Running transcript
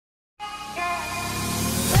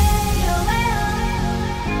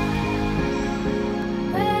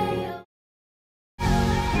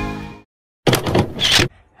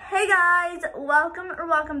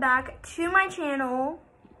welcome back to my channel.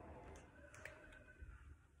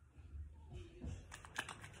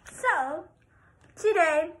 So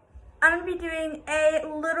today I'm going to be doing a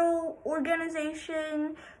little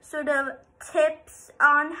organization sort of tips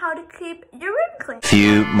on how to keep your room clean.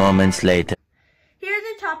 Few moments later. Here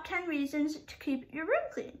are the top 10 reasons to keep your room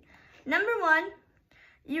clean. Number 1,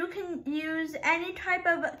 you can use any type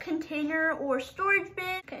of container or storage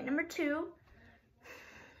bin. Okay, number 2,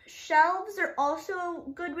 shelves are also a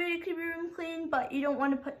good way to keep your room clean, but you don't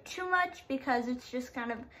want to put too much because it's just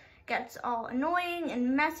kind of gets all annoying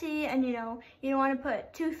and messy, and you don't want to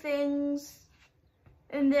put two things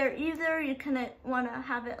in there either. You kind of want to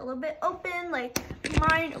have it a little bit open, like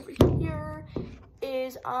mine over here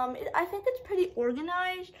is, I think it's pretty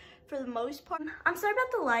organized for the most part. I'm sorry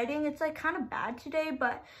about the lighting, it's like kind of bad today,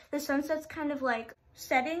 but the sunset's kind of like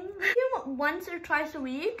setting. Once or twice a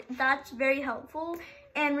week, that's very helpful.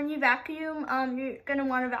 And when you vacuum, you're gonna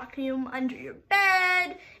want to vacuum under your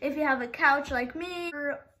bed, if you have a couch like me.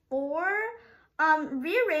 4,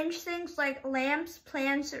 rearrange things like lamps,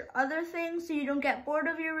 plants, or other things so you don't get bored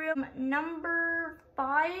of your room. Number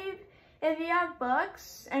 5, if you have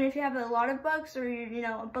books, and if you have a lot of books, or you're,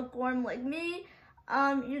 a bookworm like me,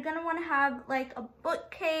 you're gonna want to have like a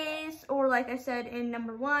bookcase, or like I said in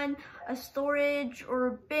number 1, a storage or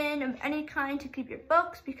a bin of any kind to keep your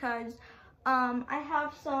books, because I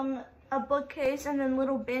have a bookcase and then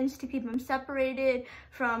little bins to keep them separated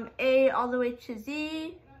from A all the way to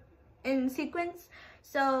Z in sequence.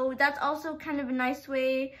 So that's also kind of a nice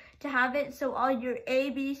way to have it, so all your A,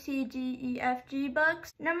 B, C, D, E, F, G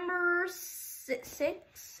books. Number 6.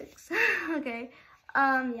 Okay,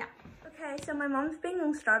 yeah. Okay, so my mom's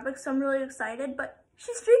bringing Starbucks, so I'm really excited, but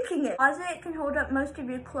she's drinking it. Closet can hold up most of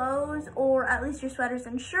your clothes, or at least your sweaters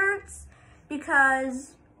and shirts,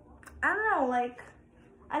 because I don't know, like,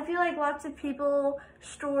 I feel like lots of people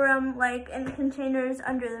store them like in containers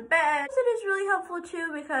under the bed. It is really helpful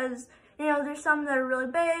too, because there's some that are really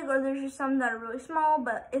big, or there's just some that are really small.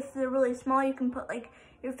 But if they're really small, you can put like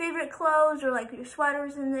your favorite clothes or like your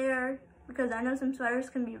sweaters in there, because I know some sweaters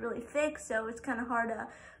can be really thick, so it's kind of hard to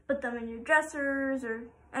put them in your dressers or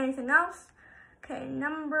anything else. Okay,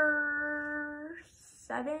 number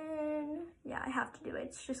 7. Yeah, I have to do it.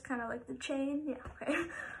 It's just kind of like the chain. Yeah, okay.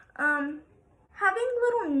 Having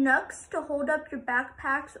little nooks to hold up your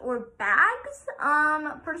backpacks or bags.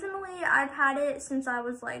 Personally, I've had it since I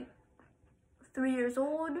was like 3 years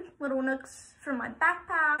old. Little nooks for my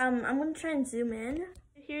backpack. I'm gonna try and zoom in.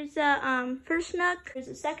 Here's the first nook. Here's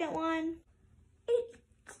the second one. 8.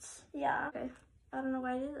 Yeah. Okay. I don't know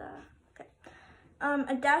why I did that. Okay.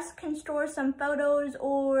 A desk can store some photos,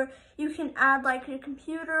 or you can add like your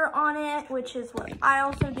computer on it, which is what I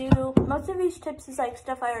also do. Most of these tips is like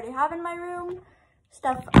stuff I already have in my room,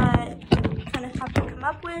 stuff I kind of have to come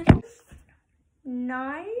up with.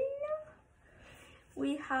 9,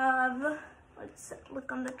 we have, let's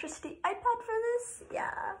look on the trusty iPad for this.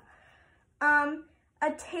 Yeah.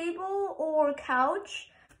 A table or couch.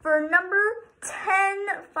 For number 10,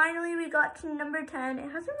 finally we got to number 10.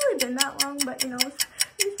 It hasn't really been that long, but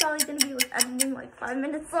it's probably gonna be like editing like 5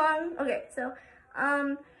 minutes long. Okay, so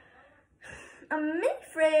a mini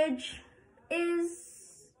fridge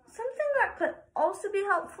is something that could also be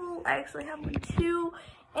helpful. I actually have one too,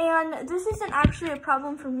 and this isn't actually a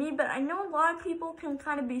problem for me, but I know a lot of people can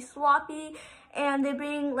kind of be sloppy, and they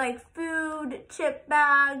bring like food, chip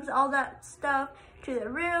bags, all that stuff to their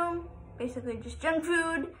room. Basically just junk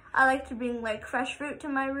food. I like to bring like fresh fruit to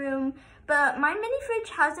my room, but my mini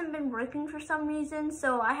fridge hasn't been working for some reason,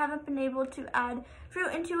 so I haven't been able to add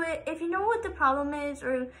fruit into it. If you know what the problem is,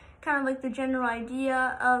 or kind of like the general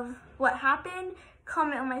idea of what happened,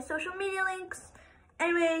 comment on my social media links.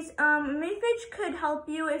 Anyways, mini fridge could help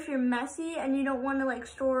you if you're messy and you don't want to like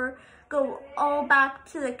go all back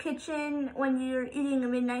to the kitchen when you're eating a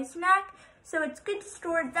midnight snack. So it's good to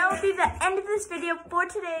store. That will be the end of this video for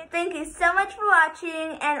today. Thank you so much for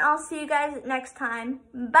watching, and I'll see you guys next time.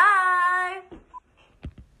 Bye!